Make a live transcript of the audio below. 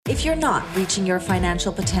If you're not reaching your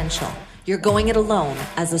financial potential, you're going it alone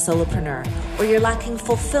as a solopreneur, or you're lacking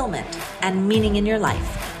fulfillment and meaning in your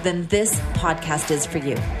life, then this podcast is for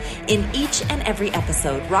you. In each and every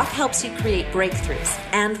episode, Rock helps you create breakthroughs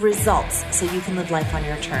and results so you can live life on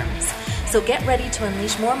your terms. So get ready to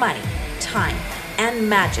unleash more money, time, and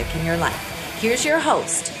magic in your life. Here's your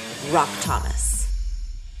host, Rock Thomas.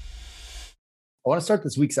 I want to start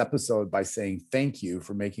this week's episode by saying thank you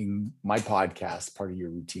for making my podcast part of your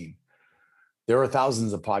routine. There are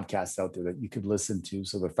thousands of podcasts out there that you could listen to.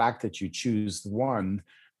 So the fact that you choose the one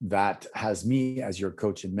that has me as your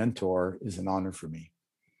coach and mentor is an honor for me.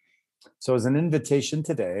 So as an invitation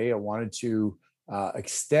today, I wanted to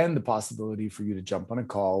extend the possibility for you to jump on a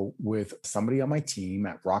call with somebody on my team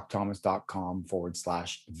at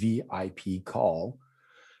rockthomas.com/VIP call.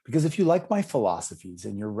 Because if you like my philosophies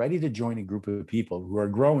and you're ready to join a group of people who are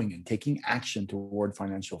growing and taking action toward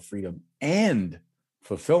financial freedom and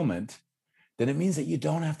fulfillment, then it means that you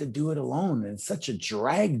don't have to do it alone. And it's such a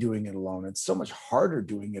drag doing it alone. It's so much harder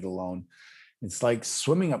doing it alone. It's like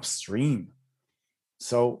swimming upstream.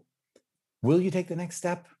 So will you take the next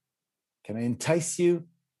step? Can I entice you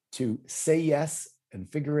to say yes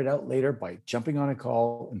and figure it out later by jumping on a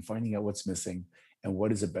call and finding out what's missing and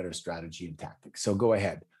what is a better strategy and tactic? So go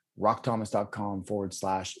ahead,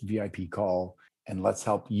 rockthomas.com/VIP call, and let's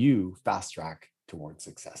help you fast track towards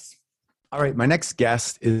success. All right, my next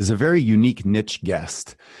guest is a very unique niche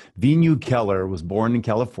guest. Vinu Keller was born in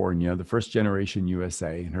California, the first generation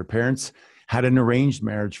USA, and her parents had an arranged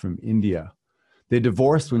marriage from India. They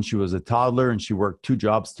divorced when she was a toddler, and she worked 2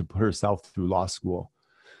 jobs to put herself through law school.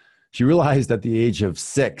 She realized at the age of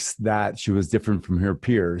 6 that she was different from her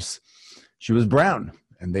peers. She was brown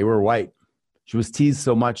and they were white. She was teased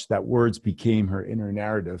so much that words became her inner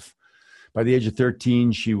narrative. By the age of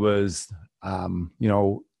 13, she was,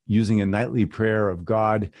 using a nightly prayer of,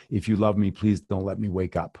 God, if you love me, please don't let me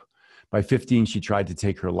wake up. By 15, she tried to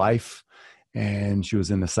take her life, and she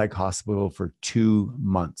was in a psych hospital for 2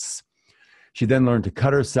 months. She then learned to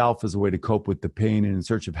cut herself as a way to cope with the pain, and in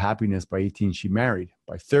search of happiness, by 18, she married.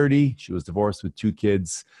 By 30, she was divorced with 2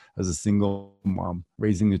 kids as a single mom,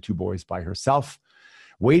 raising the 2 boys by herself,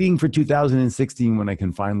 waiting for 2016 when I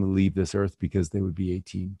can finally leave this earth because they would be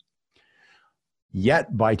 18.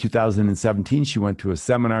 Yet by 2017, she went to a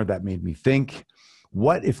seminar that made me think,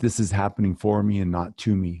 what if this is happening for me and not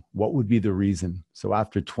to me? What would be the reason? So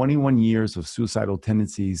after 21 years of suicidal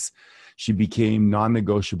tendencies, she became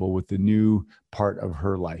non-negotiable with the new part of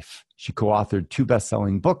her life. She co-authored 2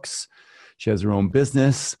 best-selling books. She has her own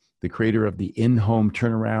business, the creator of the In-Home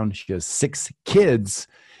Turnaround. She has 6 kids,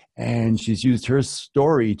 and she's used her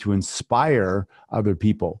story to inspire other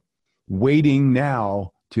people, waiting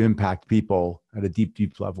now to impact people at a deep,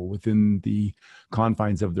 deep level within the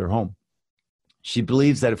confines of their home. She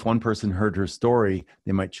believes that if one person heard her story,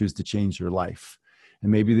 they might choose to change their life. And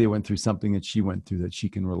maybe they went through something that she went through that she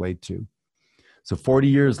can relate to. So 40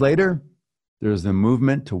 years later, there's a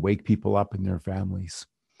movement to wake people up in their families.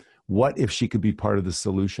 What if she could be part of the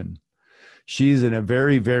solution? She's a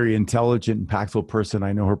very, very intelligent, impactful person.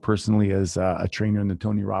 I know her personally as a trainer in the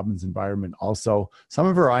Tony Robbins environment. Also, some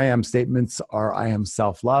of her I am statements are, I am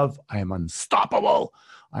self-love, I am unstoppable,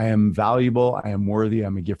 I am valuable, I am worthy,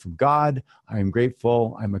 I'm a gift from God, I am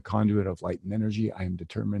grateful, I'm a conduit of light and energy, I am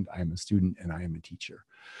determined, I am a student, and I am a teacher.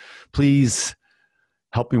 Please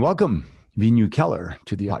help me welcome Vinu Keller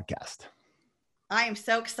to the podcast. I am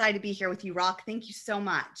so excited to be here with you, Rock. Thank you so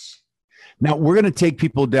much. Now, we're going to take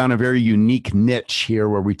people down a very unique niche here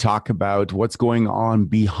where we talk about what's going on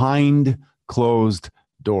behind closed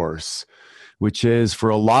doors, which is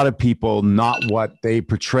for a lot of people not what they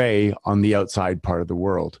portray on the outside part of the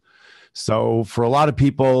world. So for a lot of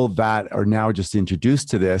people that are now just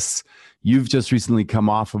introduced to this, you've just recently come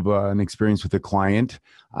off of an experience with a client.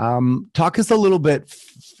 Talk us a little bit,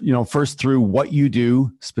 first through what you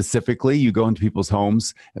do specifically. You go into people's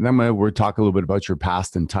homes, and then we'll talk a little bit about your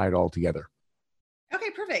past and tie it all together.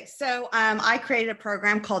 Okay, perfect. So I created a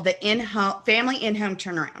program called the Family In-Home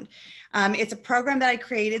Turnaround. It's a program that I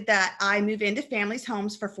created that I move into families'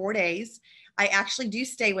 homes for 4 days. I actually do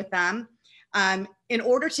stay with them. In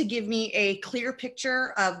order to give me a clear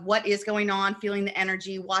picture of what is going on, feeling the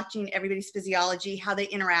energy, watching everybody's physiology, how they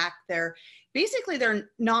interact, their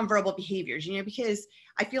nonverbal behaviors, because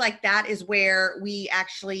I feel like that is where we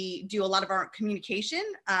actually do a lot of our communication,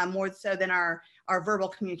 more so than our verbal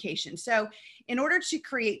communication. So in order to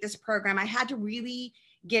create this program, I had to really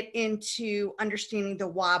get into understanding the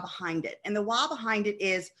why behind it. And the why behind it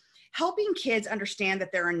is helping kids understand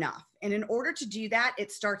that they're enough. And in order to do that,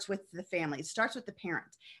 it starts with the family. It starts with the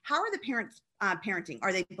parents. How are the parents parenting?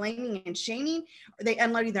 Are they blaming and shaming? Are they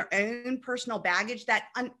unloading their own personal baggage that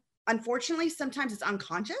unfortunately sometimes it's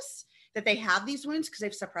unconscious that they have these wounds because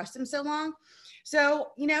they've suppressed them so long?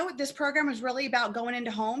 So, this program is really about going into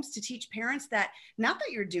homes to teach parents that not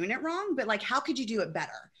that you're doing it wrong, but like, how could you do it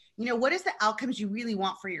better? What is the outcomes you really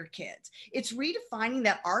want for your kids? It's redefining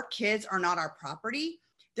that our kids are not our property.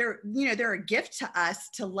 They're a gift to us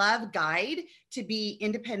to love, guide, to be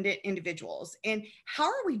independent individuals. And how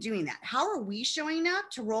are we doing that? How are we showing up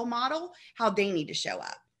to role model how they need to show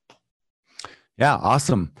up? Yeah,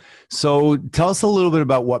 awesome. So tell us a little bit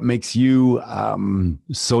about what makes you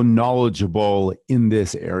so knowledgeable in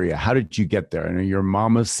this area. How did you get there? I know you're a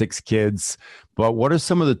mom of 6 kids, but what are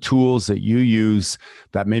some of the tools that you use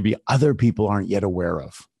that maybe other people aren't yet aware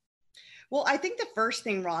of? Well, I think the first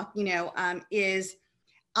thing, Rock, is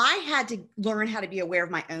I had to learn how to be aware of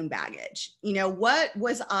my own baggage. What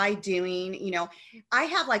was I doing? I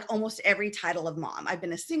have like almost every title of mom. I've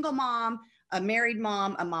been a single mom, a married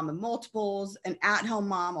mom, a mom of multiples, an at-home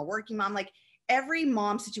mom, a working mom, like every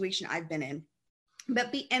mom situation I've been in.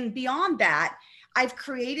 But beyond that, I've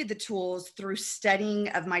created the tools through studying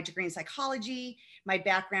of my degree in psychology, my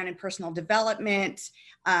background in personal development,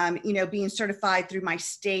 being certified through my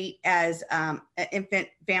state as an infant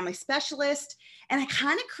family specialist. And I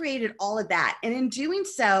kind of created all of that. And in doing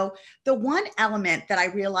so, the one element that I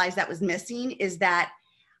realized that was missing is that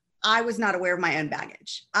I was not aware of my own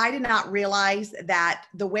baggage. I did not realize that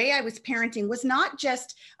the way I was parenting was not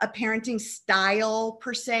just a parenting style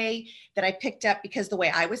per se that I picked up because the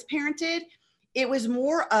way I was parented. It was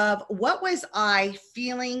more of what was I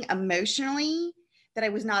feeling emotionally that I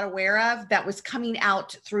was not aware of that was coming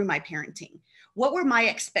out through my parenting. What were my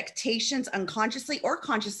expectations unconsciously or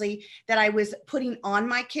consciously that I was putting on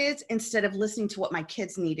my kids instead of listening to what my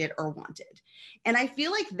kids needed or wanted? And I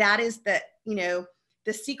feel like that is the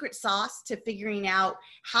secret sauce to figuring out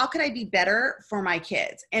how could I be better for my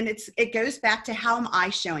kids? And it goes back to how am I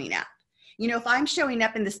showing up? If I'm showing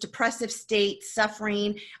up in this depressive state,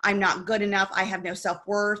 suffering, I'm not good enough, I have no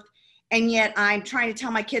self-worth, and yet I'm trying to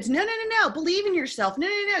tell my kids, no, believe in yourself. No,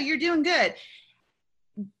 you're doing good.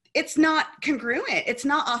 It's not congruent. It's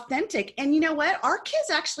not authentic. And you know what? Our kids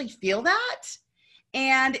actually feel that.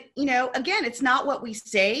 And, again, it's not what we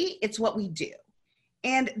say, it's what we do.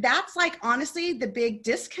 And that's like, honestly, the big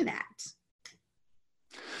disconnect.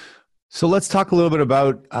 So let's talk a little bit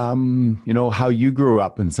about, how you grew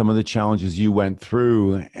up and some of the challenges you went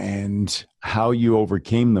through and how you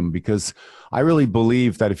overcame them. Because I really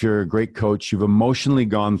believe that if you're a great coach, you've emotionally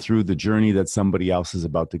gone through the journey that somebody else is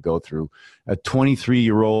about to go through. A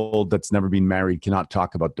 23-year-old that's never been married cannot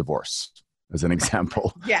talk about divorce, as an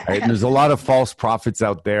example. Yeah. Right? And there's a lot of false prophets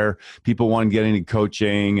out there. People want to get into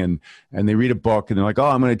coaching and they read a book and they're like, oh,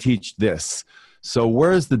 I'm going to teach this. So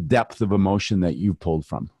where's the depth of emotion that you pulled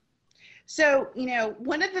from? So,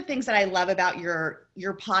 one of the things that I love about your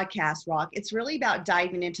podcast, Rock, it's really about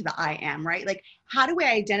diving into the I am, right? Like, how do we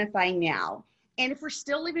identify now? And if we're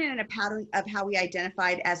still living in a pattern of how we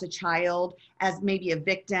identified as a child, as maybe a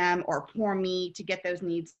victim or poor me to get those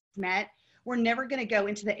needs met, we're never going to go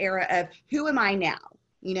into the era of who am I now,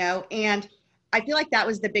 And I feel like that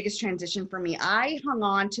was the biggest transition for me. I hung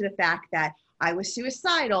on to the fact that I was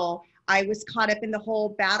suicidal. I was caught up in the whole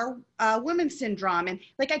battered woman syndrome. And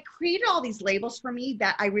like, I created all these labels for me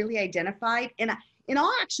that I really identified. And in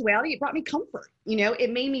all actuality, it brought me comfort.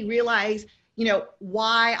 It made me realize,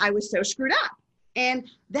 why I was so screwed up. And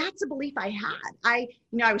that's a belief I had. I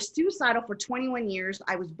was suicidal for 21 years.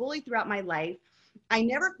 I was bullied throughout my life. I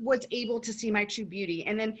never was able to see my true beauty.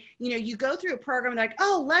 And then, you go through a program like,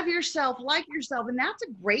 oh, love yourself, like yourself. And that's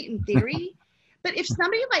a great in theory. But if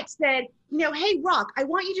somebody like said, hey, Rock, I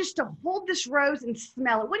want you just to hold this rose and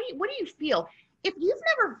smell it. What do you feel? If you've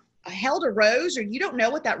never held a rose or you don't know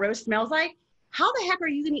what that rose smells like, how the heck are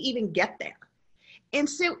you going to even get there? And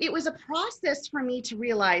so it was a process for me to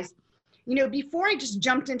realize, before I just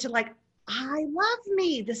jumped into like, I love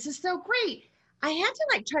me, this is so great. I had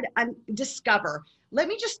to try to discover, let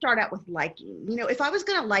me just start out with liking. If I was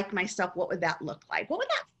going to like myself, what would that look like? What would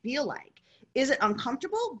that feel like? Is it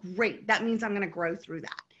uncomfortable? Great. That means I'm going to grow through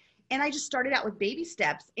that. And I just started out with baby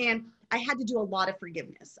steps, and I had to do a lot of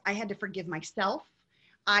forgiveness. I had to forgive myself.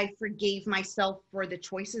 I forgave myself for the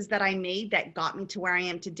choices that I made that got me to where I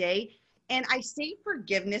am today. And I say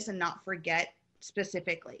forgiveness and not forget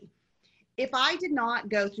specifically. If I did not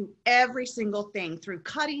go through every single thing, through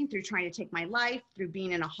cutting, through trying to take my life, through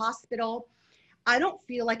being in a hospital, I don't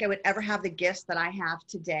feel like I would ever have the gifts that I have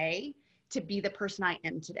today to be the person I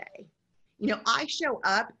am today. I show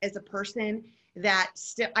up as a person that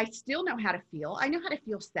I still know how to feel. I know how to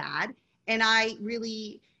feel sad, and I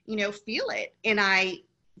really, feel it, and I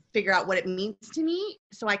figure out what it means to me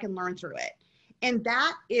so I can learn through it. And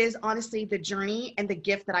that is honestly the journey and the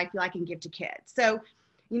gift that I feel I can give to kids. So,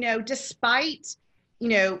 despite,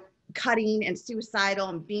 cutting and suicidal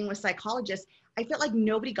and being with psychologists, I felt like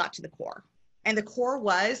nobody got to the core. And the core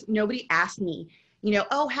was nobody asked me,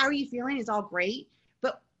 oh, how are you feeling? It's all great.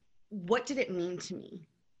 But what did it mean to me?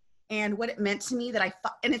 And what it meant to me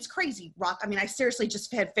and it's crazy, Rock. I mean, I seriously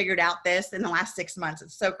just had figured out this in the last 6 months.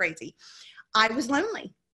 It's so crazy. I was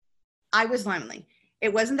lonely.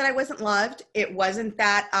 It wasn't that I wasn't loved. It wasn't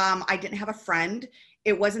that I didn't have a friend.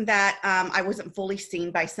 It wasn't that I wasn't fully seen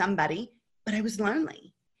by somebody, but I was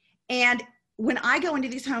lonely. And when I go into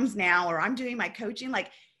these homes now, or I'm doing my coaching,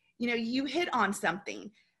 you hit on something.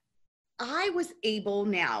 I was able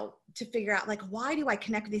now to figure out, why do I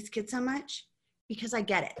connect with these kids so much? Because I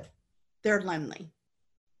get it. They're lonely.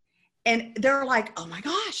 And they're like, oh my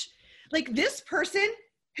gosh, this person,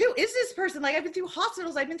 who is this person? I've been through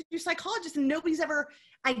hospitals, I've been through psychologists, and nobody's ever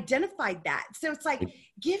identified that. So it's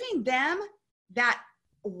giving them that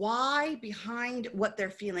why behind what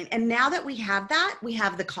they're feeling. And now that we have that, we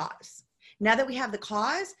have the cause. Now that we have the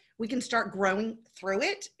cause, we can start growing through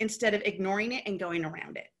it instead of ignoring it and going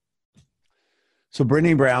around it. So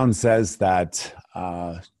Brené Brown says that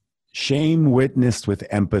shame witnessed with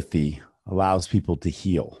empathy allows people to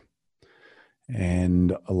heal.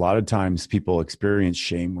 And a lot of times people experience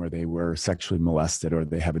shame where they were sexually molested or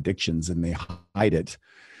they have addictions and they hide it.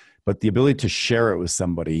 But the ability to share it with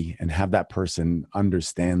somebody and have that person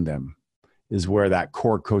understand them is where that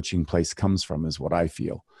core coaching place comes from, is what I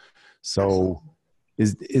feel. So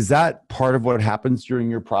is that part of what happens during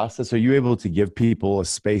your process? Are you able to give people a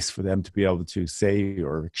space for them to be able to say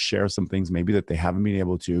or share some things maybe that they haven't been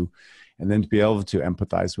able to, and then to be able to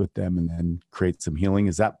empathize with them and then create some healing?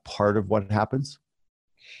 Is that part of what happens?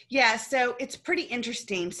 Yeah, so it's pretty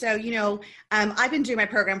interesting. So, I've been doing my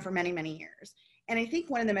program for many, many years. And I think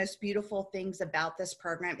one of the most beautiful things about this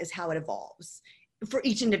program is how it evolves for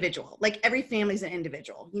each individual. Every family is an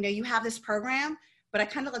individual. You have this program, but I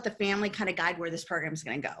kind of let the family kind of guide where this program is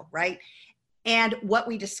going to go, right? And what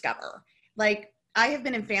we discover. I have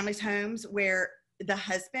been in families' homes where the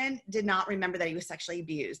husband did not remember that he was sexually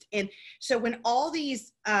abused. And so when all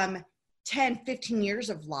these 10, 15 years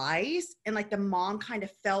of lies, and the mom kind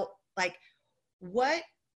of felt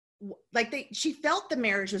she felt the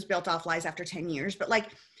marriage was built off lies after 10 years, but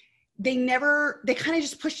they kind of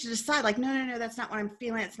just pushed it aside. No, that's not what I'm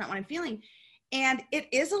feeling. It's not what I'm feeling. And it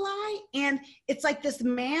is a lie. And it's this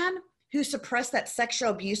man who suppressed that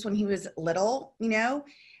sexual abuse when he was little, he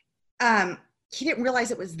didn't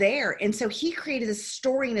realize it was there. And so he created this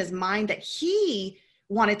story in his mind that he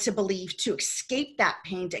wanted to believe to escape that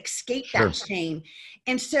pain, to escape that shame.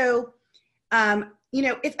 And so,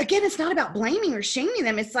 it's not about blaming or shaming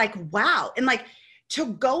them. It's wow. And to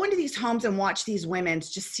go into these homes and watch these women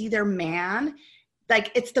just see their man,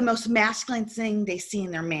 it's the most masculine thing they see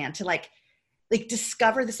in their man, to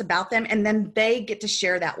discover this about them. And then they get to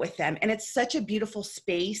share that with them. And it's such a beautiful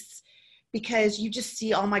space because you just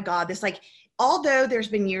see, oh my God, this although there's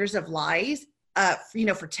been years of lies,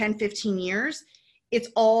 for 10, 15 years, it's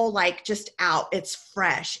all just out, it's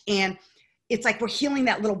fresh. And it's we're healing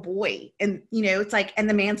that little boy, and, it's and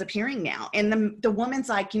the man's appearing now. And the woman's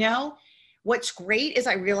what's great is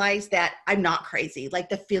I realized that I'm not crazy.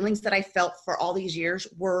 The feelings that I felt for all these years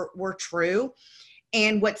were true.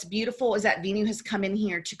 And what's beautiful is that Venu has come in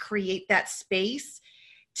here to create that space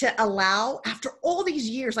to allow, after all these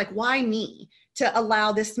years, why me? To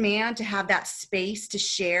allow this man to have that space to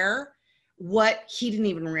share what he didn't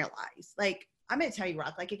even realize. I'm going to tell you,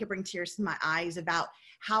 Rock, it could bring tears to my eyes about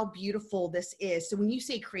how beautiful this is. So when you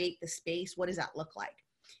say create the space, what does that look like?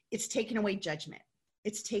 It's taking away judgment.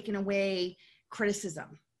 It's taking away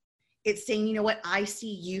criticism. It's saying, you know what, I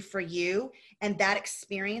see you for you, and that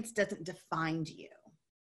experience doesn't define you.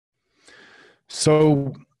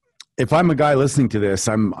 So if I'm a guy listening to this,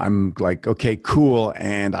 I'm okay, cool.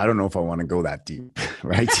 And I don't know if I want to go that deep,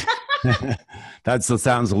 right? That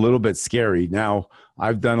sounds a little bit scary. Now,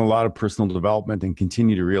 I've done a lot of personal development and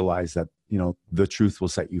continue to realize that, the truth will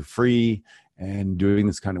set you free. And doing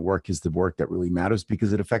this kind of work is the work that really matters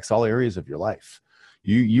because it affects all areas of your life.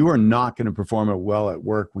 You are not going to perform well at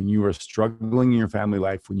work when you are struggling in your family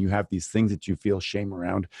life, when you have these things that you feel shame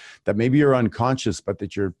around, that maybe you're unconscious, but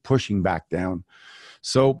that you're pushing back down.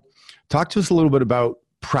 So talk to us a little bit about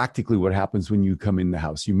practically what happens when you come in the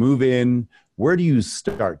house. You move in. Where do you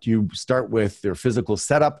start? Do you start with their physical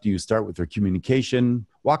setup? Do you start with their communication?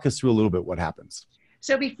 Walk us through a little bit what happens.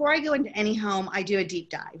 So before I go into any home, I do a deep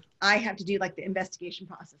dive. I have to do like the investigation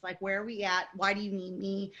process. Like, where are we at? Why do you need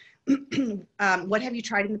me? What have you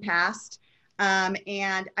tried in the past?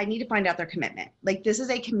 And I need to find out their commitment. Like, this is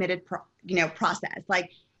a committed, process.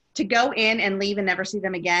 Like, to go in and leave and never see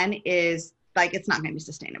them again is like, it's not going to be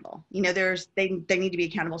sustainable. They need to be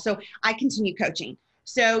accountable. So I continue coaching.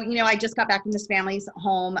 So, I just got back from this family's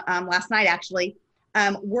home last night, actually.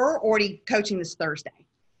 We're already coaching this Thursday.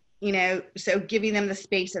 So giving them the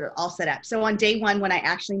space that are all set up. So on day one, when I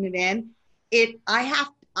actually move in,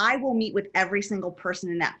 I will meet with every single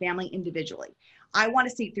person in that family individually. I want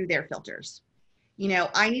to see through their filters.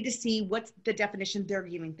 I need to see what's the definition they're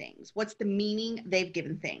giving things. What's the meaning they've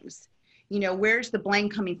given things? Where's the blame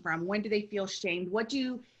coming from? When do they feel shamed? What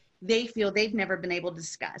do they feel they've never been able to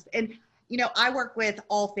discuss? And, I work with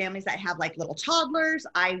all families that have like little toddlers.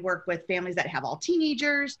 I work with families that have all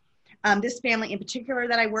teenagers. This family in particular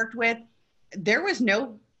that I worked with, there was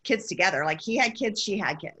no kids together. Like, he had kids, she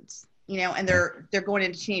had kids, and they're going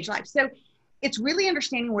into teenage life. So it's really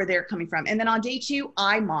understanding where they're coming from. And then on day two,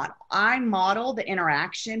 I model the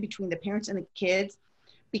interaction between the parents and the kids,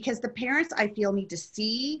 because the parents, I feel, need to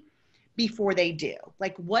see before they do.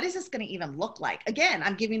 Like, what is this going to even look like? Again,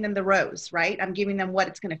 I'm giving them the rose, right? I'm giving them what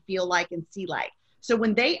it's going to feel like and see like. So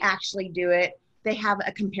when they actually do it, they have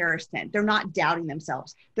a comparison. They're not doubting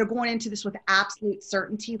themselves. They're going into this with absolute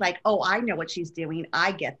certainty, like, oh, I know what she's doing.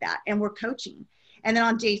 I get that. And we're coaching. And then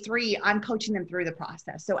on day three, I'm coaching them through the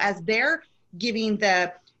process. So as they're giving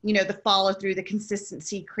the follow through, the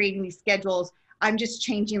consistency, creating these schedules, I'm just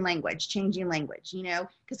changing language,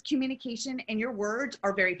 because communication and your words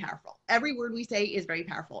are very powerful. Every word we say is very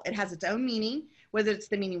powerful. It has its own meaning, whether it's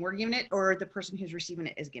the meaning we're giving it or the person who's receiving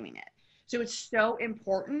it is giving it. So it's so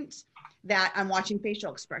important that I'm watching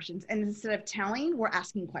facial expressions, and instead of telling, we're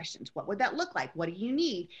asking questions. What would that look like? What do you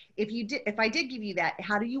need? If I did give you that,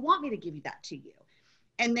 how do you want me to give you that to you?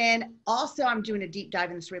 And then also I'm doing a deep dive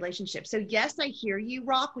in this relationship. So yes, I hear you,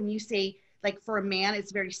 Rock, when you say, like, for a man,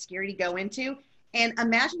 it's very scary to go into. And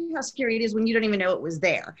imagine how scary it is when you don't even know it was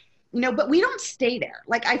there, but we don't stay there.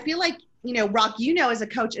 Like, I feel like, Rock, as a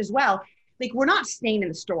coach as well, like, we're not staying in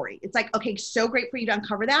the story. It's like, okay, so great for you to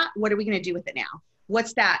uncover that. What are we going to do with it now?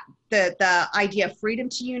 What's that? The idea of freedom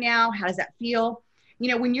to you now? How does that feel?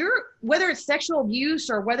 When whether it's sexual abuse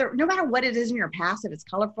or no matter what it is in your past, if it's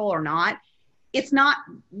colorful or not,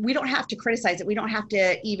 we don't have to criticize it. We don't have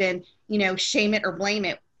to even, shame it or blame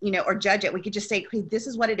it, or judge it. We could just say, hey, this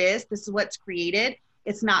is what it is. This is what's created.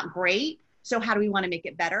 It's not great. So how do we want to make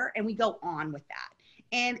it better? And we go on with that.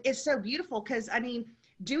 And it's so beautiful because,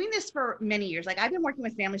 doing this for many years, like, I've been working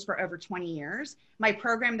with families for over 20 years. My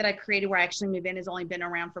program that I created where I actually move in has only been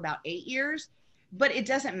around for about 8 years, but it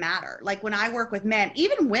doesn't matter. Like, when I work with men,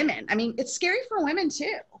 even women, it's scary for women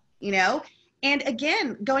too, And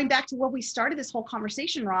again, going back to what we started this whole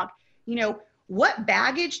conversation, Rock, what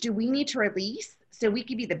baggage do we need to release so we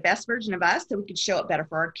could be the best version of us, so we could show up better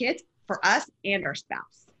for our kids, for us, and our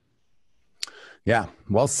spouse? Yeah,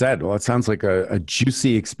 well said. Well, it sounds like a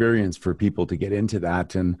juicy experience for people to get into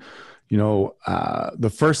that. And,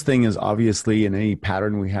 the first thing is, obviously, in any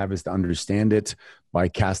pattern we have, is to understand it by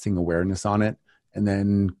casting awareness on it and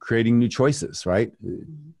then creating new choices, right?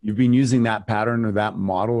 You've been using that pattern or that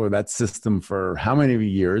model or that system for how many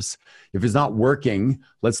years? If it's not working,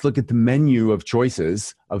 let's look at the menu of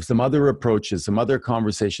choices of some other approaches, some other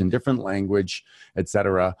conversation, different language, et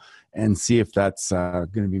cetera, and see if that's going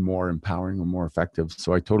to be more empowering or more effective.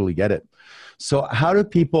 So I totally get it. So how do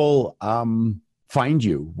people find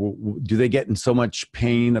you? Do they get in so much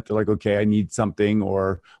pain that they're like, okay, I need something?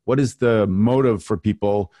 Or what is the motive for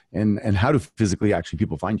people, and how do physically actually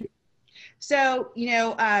people find you? So, if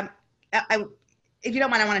you don't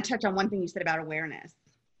mind, I want to touch on one thing you said about awareness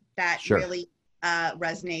that Sure. really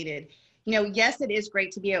resonated. Yes, it is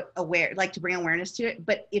great to be aware, like to bring awareness to it.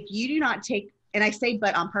 But if you do not take, and I say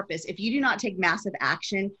but on purpose, if you do not take massive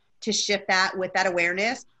action to shift that with that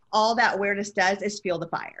awareness, all that awareness does is fuel the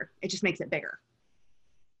fire. It just makes it bigger.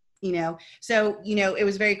 So, it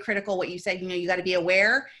was very critical what you said, you got to be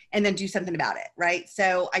aware and then do something about it. Right.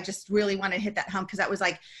 So I just really want to hit that home, because that was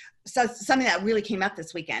like, so something that really came up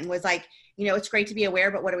this weekend was like, it's great to be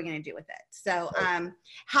aware, but what are we going to do with it? So,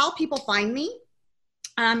 how people find me,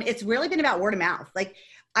 it's really been about word of mouth. Like,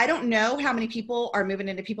 I don't know how many people are moving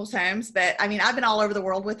into people's homes, but I've been all over the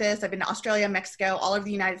world with this. I've been to Australia, Mexico, all over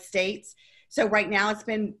the United States. So right now it's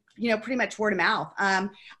been, pretty much word of mouth.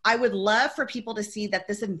 I would love for people to see that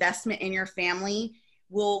this investment in your family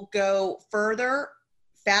will go further,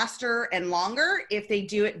 faster, and longer if they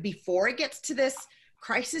do it before it gets to this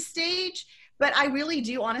crisis stage. But I really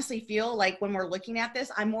do honestly feel like when we're looking at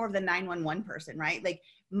this, I'm more of the 911 person, right? Like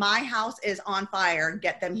my house is on fire,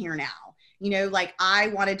 get them here now. You know, like I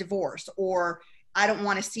want a divorce, or I don't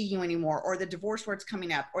want to see you anymore, or the divorce word's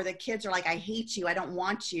coming up, or the kids are like, I hate you, I don't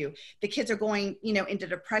want you. The kids are going, you know, into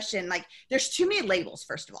depression. Like there's too many labels,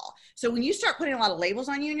 first of all. So when you start putting a lot of labels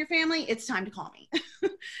on you and your family, it's time to call me.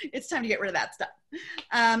 It's time to get rid of that stuff.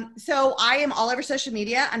 So I am all over social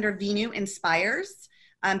media under Vinu Inspires.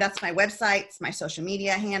 That's my websites, my social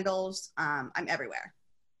media handles. I'm everywhere.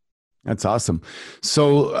 That's awesome.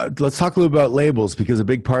 So let's talk a little about labels, because a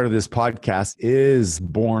big part of this podcast is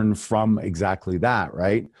born from exactly that,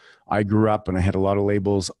 right? I grew up and I had a lot of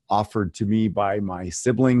labels offered to me by my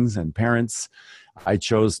siblings and parents. I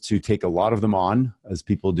chose to take a lot of them on, as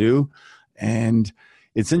people do. And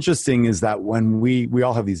it's interesting is that when we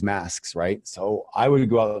all have these masks, right? So I would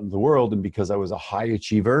go out in the world, and because I was a high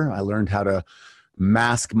achiever, I learned how to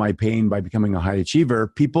mask my pain by becoming a high achiever.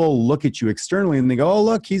 People look at you externally and they go, oh,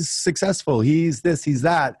 look, he's successful. He's this, he's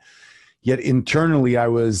that. Yet internally I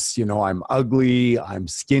was, you know, I'm ugly, I'm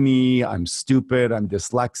skinny, I'm stupid, I'm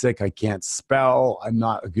dyslexic, I can't spell, I'm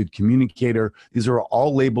not a good communicator. These are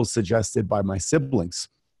all labels suggested by my siblings.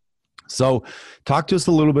 So talk to us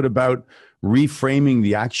a little bit about reframing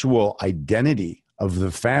the actual identity of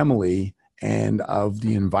the family and of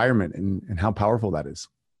the environment, and how powerful that is.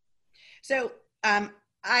 So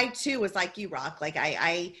I too was like you, Rock. Like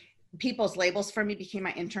I people's labels for me became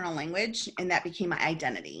my internal language, and that became my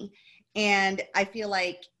identity. And I feel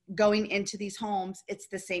like going into these homes, it's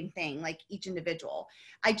the same thing, like each individual.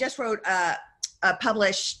 I just wrote a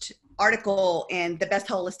published article in the Best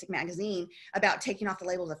Holistic magazine about taking off the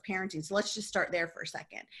labels of parenting. So let's just start there for a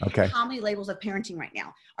second. Okay. How many labels of parenting right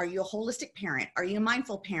now? Are you a holistic parent? Are you a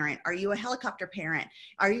mindful parent? Are you a helicopter parent?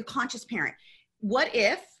 Are you a conscious parent? What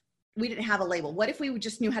if we didn't have a label? What if we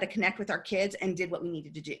just knew how to connect with our kids and did what we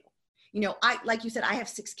needed to do? You know, like you said, I have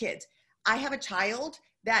 6 kids. I have a child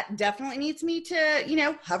that definitely needs me to, you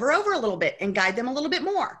know, hover over a little bit and guide them a little bit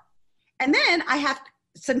more. And then I have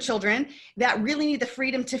some children that really need the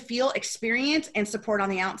freedom to feel, experience, and support on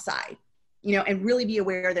the outside, you know, and really be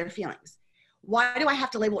aware of their feelings. Why do I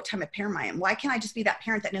have to label what type of parent I am? Why can't I just be that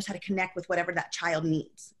parent that knows how to connect with whatever that child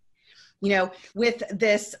needs? You know, with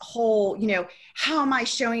this whole, you know, how am I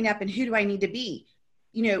showing up and who do I need to be?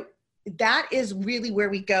 You know, that is really where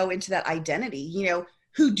we go into that identity. You know,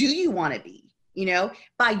 who do you want to be, you know,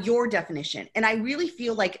 by your definition? And I really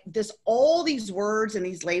feel like all these words and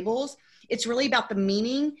these labels, it's really about the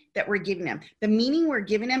meaning that we're giving them. The meaning we're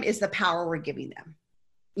giving them is the power we're giving them,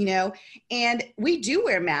 you know, and we do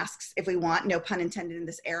wear masks if we want, no pun intended in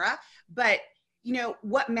this era, but you know,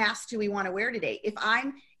 what mask do we want to wear today? If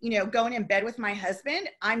I'm, you know, going in bed with my husband,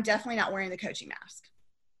 I'm definitely not wearing the coaching mask.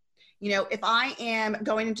 You know, if I am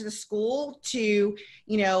going into the school to,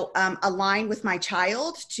 you know, align with my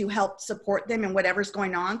child to help support them in whatever's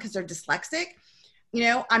going on because they're dyslexic, you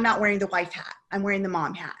know, I'm not wearing the wife hat. I'm wearing the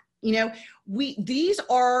mom hat. You know, these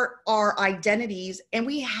are our identities, and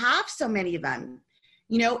we have so many of them,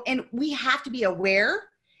 you know, and we have to be aware,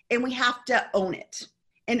 and we have to own it.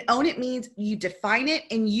 And own it means you define it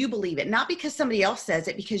and you believe it, not because somebody else says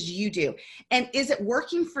it, because you do. And is it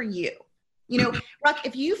working for you? You know, Rock,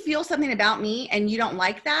 if you feel something about me and you don't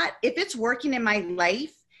like that, if it's working in my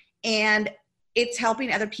life and it's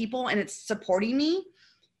helping other people and it's supporting me,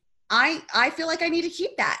 I feel like I need to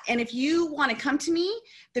keep that. And if you want to come to me,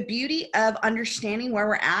 the beauty of understanding where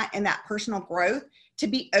we're at and that personal growth, to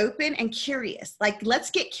be open and curious, like let's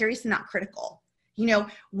get curious and not critical. You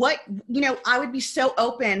know, I would be so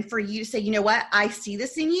open for you to say, you know what, I see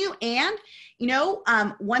this in you. And, you know,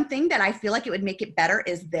 one thing that I feel like it would make it better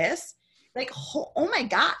is this, like, oh my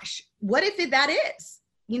gosh, what if that is?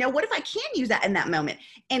 You know, what if I can use that in that moment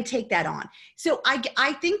and take that on? So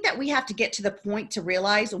I think that we have to get to the point to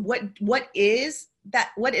realize what it is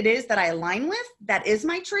that I align with, that is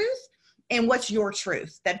my truth, and what's your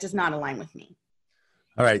truth that does not align with me.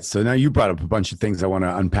 All right. So now you brought up a bunch of things I want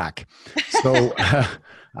to unpack. So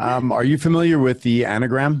are you familiar with the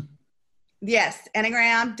Enneagram? Yes.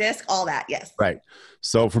 Enneagram, DISC, all that. Yes. Right.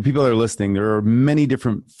 So for people that are listening, there are many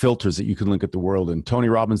different filters that you can look at the world. And Tony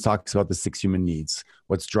Robbins talks about the 6 human needs,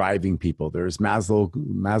 what's driving people. There's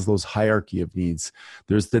Maslow's hierarchy of needs.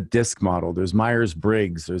 There's the DISC model. There's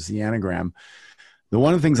Myers-Briggs. There's the Enneagram.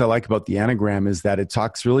 One of the things I like about the Enneagram is that it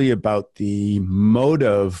talks really about the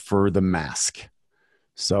motive for the mask.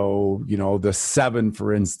 So, you know, the 7,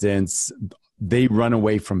 for instance, they run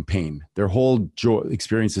away from pain. Their whole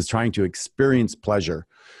experience is trying to experience pleasure.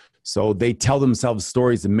 So they tell themselves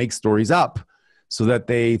stories and make stories up so that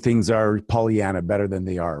things are Pollyanna, better than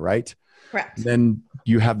they are, right? Correct. Then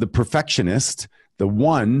you have the perfectionist, the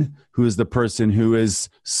one who is the person who is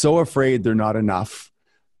so afraid they're not enough.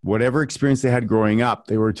 Whatever experience they had growing up,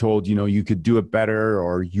 they were told, you know, you could do it better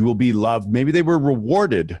or you will be loved. Maybe they were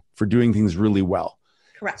rewarded for doing things really well.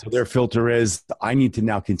 Correct. So their filter is, I need to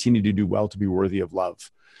now continue to do well to be worthy of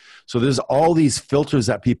love. So there's all these filters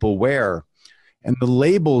that people wear, and the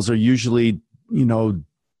labels are usually, you know,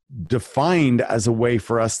 defined as a way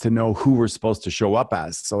for us to know who we're supposed to show up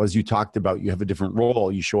as. So as you talked about, you have a different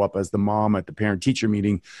role. You show up as the mom at the parent-teacher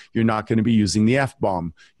meeting. You're not going to be using the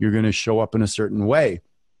F-bomb. You're going to show up in a certain way.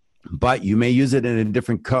 But you may use it in a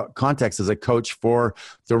different context as a coach for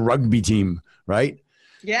the rugby team, right?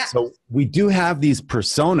 Yeah. So we do have these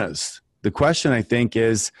personas. The question, I think,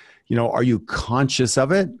 is, you know, are you conscious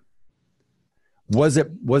of it? Was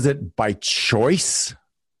it by choice?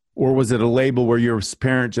 Or was it a label where your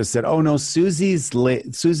parent just said, oh no, Susie's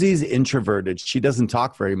introverted. She doesn't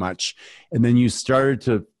talk very much. And then you started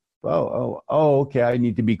to, okay, I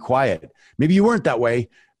need to be quiet. Maybe you weren't that way,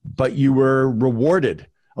 but you were rewarded.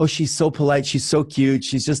 Oh, she's so polite. She's so cute.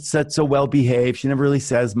 She's just so well behaved. She never really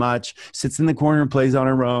says much, sits in the corner and plays on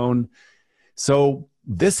her own. So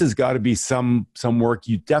this has got to be some work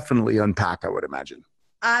you definitely unpack, I would imagine.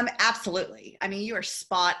 Absolutely. I mean, you are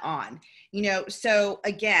spot on. You know, so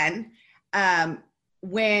again,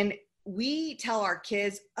 when we tell our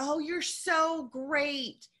kids, oh, you're so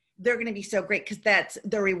great, they're going to be so great because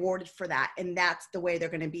they're rewarded for that. And that's the way they're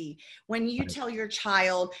going to be. When you tell your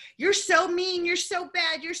child, you're so mean, you're so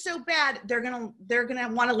bad, you're so bad, they're going to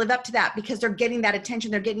want to live up to that because they're getting that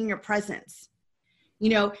attention. They're getting your presence.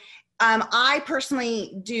 You know, I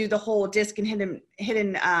personally do the whole DISC and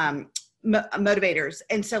hidden motivators.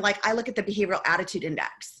 And so like, I look at the behavioral attitude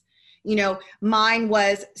index. You know, mine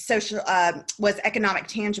was was economic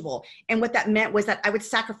tangible. And what that meant was that I would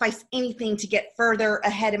sacrifice anything to get further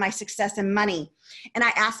ahead in my success and money. And I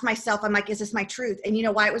asked myself, I'm like, is this my truth? And you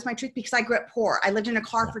know why it was my truth? Because I grew up poor. I lived in a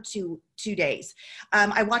car for two days.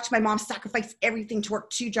 I watched my mom sacrifice everything to work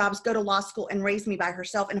 2 jobs, go to law school, and raise me by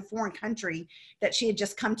herself in a foreign country that she had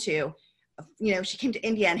just come to. You know, she came to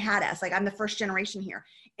India and had us. Like, I'm the first generation here.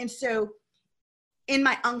 And so in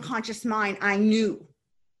my unconscious mind, I knew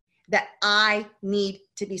that I need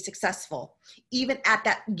to be successful. Even at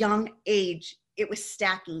that young age, it was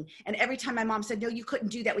stacking. And every time my mom said, no, you couldn't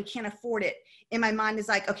do that, we can't afford it, in my mind is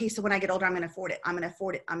like, okay, so when I get older, I'm going to afford it. I'm going to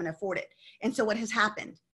afford it. I'm going to afford it. And so what has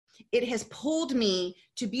happened? It has pulled me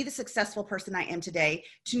to be the successful person I am today,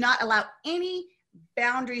 to not allow any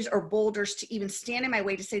boundaries or boulders to even stand in my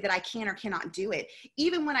way to say that I can or cannot do it,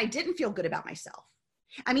 even when I didn't feel good about myself.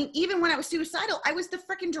 I mean, even when I was suicidal, I was the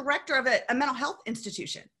freaking director of a mental health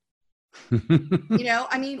institution. You know,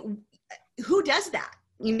 I mean, who does that?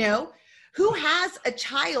 You know, who has a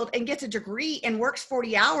child and gets a degree and works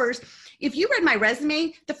 40 hours? If you read my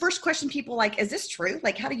resume, the first question people like, is this true?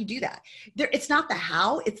 Like, how do you do that? It's not the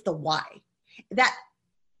how, it's the why. That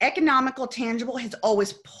economical tangible has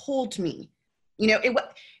always pulled me. You know,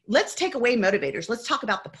 let's take away motivators. Let's talk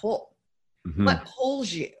about the pull. Mm-hmm. What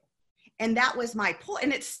pulls you? And that was my pull.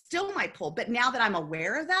 And it's still my pull. But now that I'm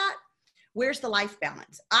aware of that, where's the life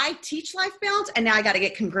balance? I teach life balance, and now I got to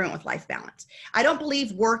get congruent with life balance. I don't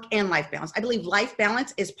believe work and life balance. I believe life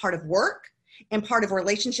balance is part of work and part of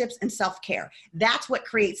relationships and self-care. That's what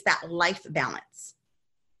creates that life balance.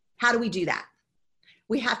 How do we do that?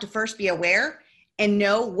 We have to first be aware and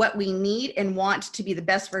know what we need and want to be the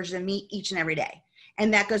best version of me each and every day.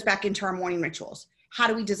 And that goes back into our morning rituals. How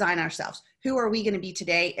do we design ourselves? Who are we going to be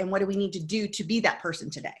today? And what do we need to do to be that person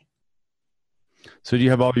today? So do you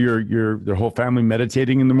have all your whole family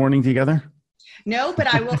meditating in the morning together? No,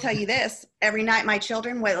 but I will tell you this. Every night, my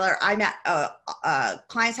children, whether I'm at a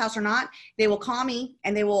client's house or not, they will call me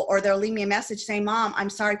and they'll leave me a message saying, Mom, I'm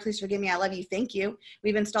sorry, please forgive me. I love you. Thank you.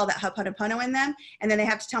 We've installed that Ho'oponopono in them. And then they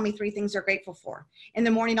have to tell me 3 things they're grateful for. In the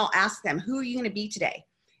morning, I'll ask them, who are you going to be today?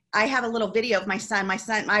 I have a little video of my son.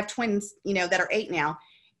 I have twins, you know, that are 8 now.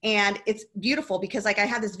 And it's beautiful because like I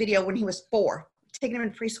had this video when he was 4, taking him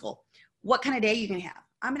into preschool. What kind of day are you going to have?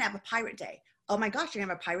 I'm going to have a pirate day. Oh my gosh, you're going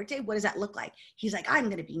to have a pirate day? What does that look like? He's like, I'm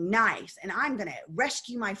going to be nice and I'm going to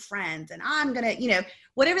rescue my friends and I'm going to, you know,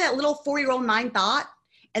 whatever that little 4-year-old mind thought.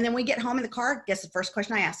 And then we get home in the car, guess the first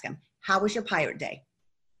question I ask him, how was your pirate day?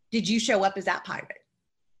 Did you show up as that pirate?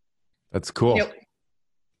 That's cool. You know,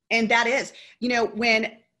 and that is, you know,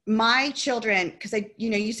 when my children, because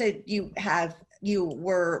you said you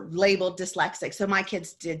were labeled dyslexic. So my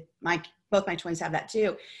kids did, both my twins have that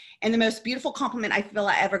too. And the most beautiful compliment I feel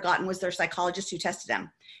I ever gotten was their psychologist who tested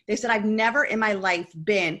them. They said, I've never in my life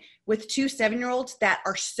been with 2 7-year-olds that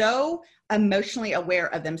are so emotionally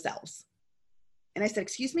aware of themselves. And I said,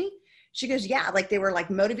 excuse me? She goes, yeah, like they were like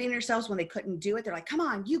motivating themselves when they couldn't do it. They're like, come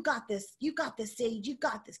on, you got this, Sage, you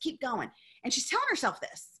got this, keep going. And she's telling herself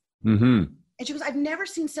this. Mm-hmm. And she goes, I've never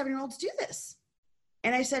seen 7-year-olds do this.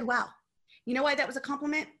 And I said, wow. You know why that was a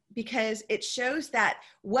compliment? Because it shows that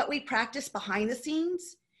what we practice behind the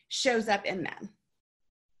scenes shows up in them.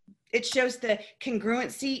 It shows the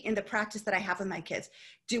congruency in the practice that I have with my kids.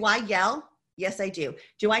 Do I yell? Yes, I do.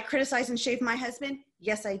 Do I criticize and shave my husband?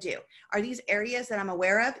 Yes, I do. Are these areas that I'm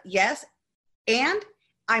aware of? Yes. And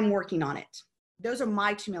I'm working on it. Those are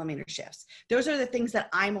my 2mm shifts. Those are the things that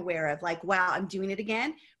I'm aware of. Like, wow, I'm doing it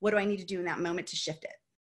again. What do I need to do in that moment to shift it?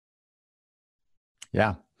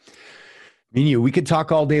 Yeah. We could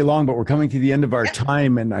talk all day long, but we're coming to the end of our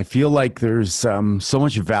time. And I feel like there's so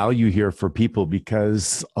much value here for people,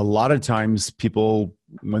 because a lot of times people,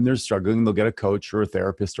 when they're struggling, they'll get a coach or a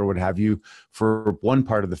therapist or what have you for one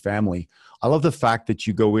part of the family. I love the fact that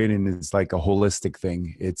you go in and it's like a holistic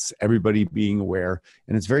thing. It's everybody being aware,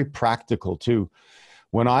 and it's very practical too.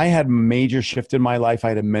 When I had a major shift in my life, I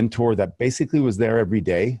had a mentor that basically was there every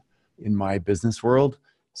day in my business world.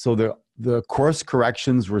 So the course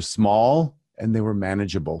corrections were small and they were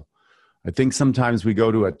manageable. I think sometimes we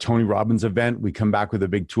go to a Tony Robbins event, we come back with a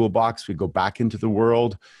big toolbox, we go back into the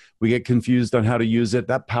world, we get confused on how to use it.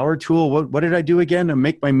 That power tool, what did I do again? I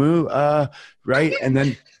make my move, right?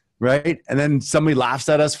 And then somebody laughs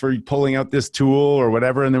at us for pulling out this tool or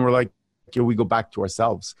whatever. And then we're like, we go back to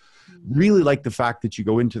ourselves. Really like the fact that you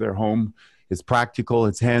go into their home. It's practical,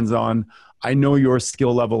 it's hands-on. I know your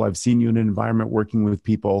skill level. I've seen you in an environment working with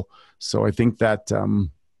people. So I think that,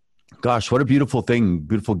 gosh, what a beautiful thing,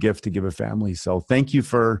 beautiful gift to give a family. So thank you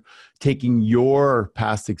for taking your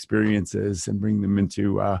past experiences and bringing them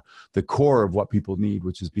into the core of what people need,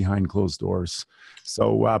 which is behind closed doors.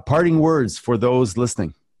 So parting words for those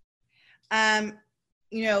listening. Be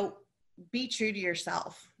true to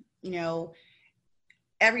yourself.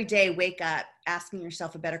 Every day, wake up asking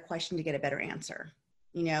yourself a better question to get a better answer.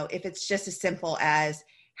 If it's just as simple as,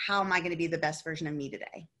 how am I going to be the best version of me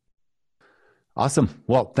today? Awesome.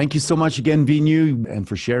 Well, thank you so much again, Vinu, and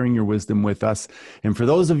for sharing your wisdom with us. And for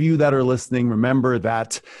those of you that are listening, remember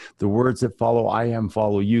that the words that follow I am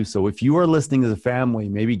follow you. So if you are listening as a family,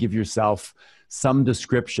 maybe give yourself some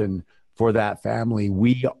description for that family.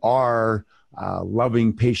 We are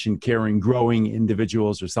loving, patient, caring, growing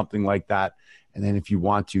individuals or something like that. And then if you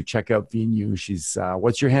want to check out Vinu, she's,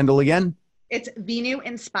 what's your handle again? It's Vinu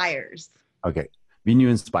Inspires. Okay. Vinu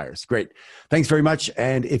Inspires. Great. Thanks very much.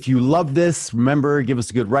 And if you love this, remember, give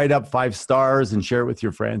us a good write-up, 5 stars, and share it with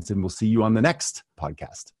your friends. And we'll see you on the next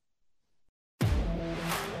podcast.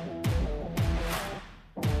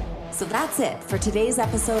 So that's it for today's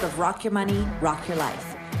episode of Rock Your Money, Rock Your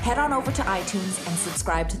Life. Head on over to iTunes and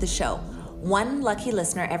subscribe to the show. One lucky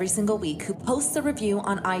listener every single week who posts a review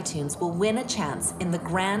on iTunes will win a chance in the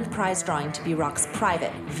grand prize drawing to be Rock's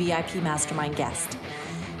private VIP mastermind guest.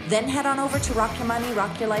 Then head on over to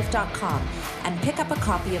rockyourmoneyrockyourlife.com and pick up a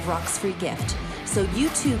copy of Rock's free gift so you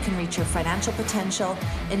too can reach your financial potential,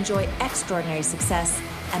 enjoy extraordinary success,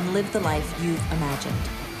 and live the life you've imagined.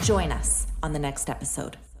 Join us on the next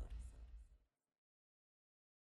episode.